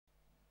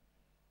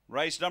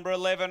Race number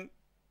 11.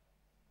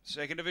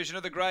 Second division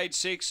of the grade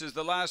 6 as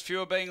the last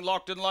few are being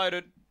locked and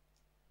loaded.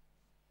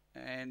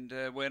 And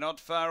we're not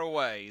far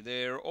away.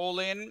 They're all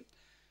in.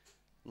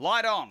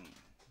 Light on.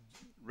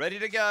 Ready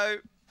to go.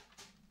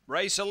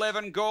 Race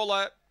 11,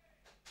 Gawler.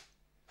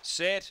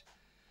 Set.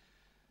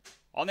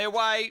 On their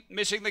way,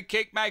 missing the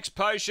kick, Max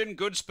Potion.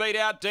 Good speed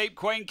out deep.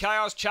 Queen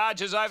Chaos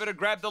charges over to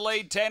grab the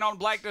lead. 10 on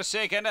black to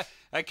second.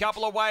 A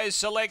couple of ways,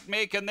 Select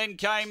Mick, and then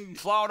came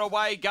flowing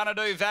away. Gonna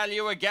Do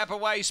Value. A gap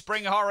away,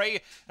 Spring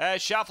Horry.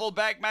 Shuffle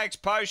back, Max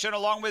Potion,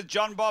 along with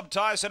John Bob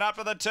Tyson up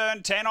to the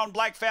turn. 10 on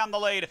black found the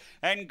lead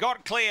and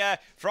got clear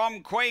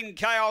from Queen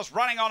Chaos.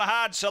 Running on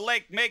hard,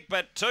 Select Mick,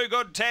 but too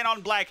good. 10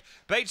 on black.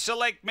 Beats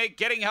Select Mick,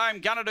 getting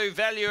home. Gonna Do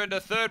Value into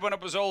third when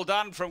it was all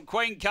done from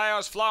Queen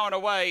Chaos flowing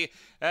away.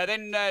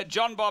 Then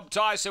John Bob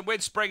Tyson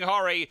with Spring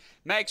Horry.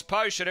 Max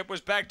Potion, it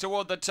was back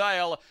toward the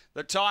tail.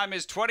 The time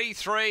is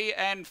 23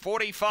 and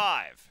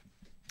 45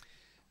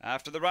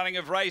 after the running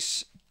of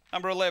race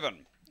number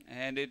 11.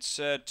 And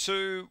it's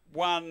 2,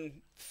 1,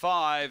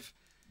 5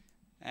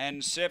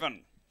 and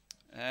 7.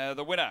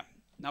 The winner,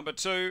 number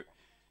 2,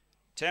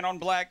 10 on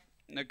black,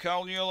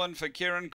 Nicole Newland for Kieran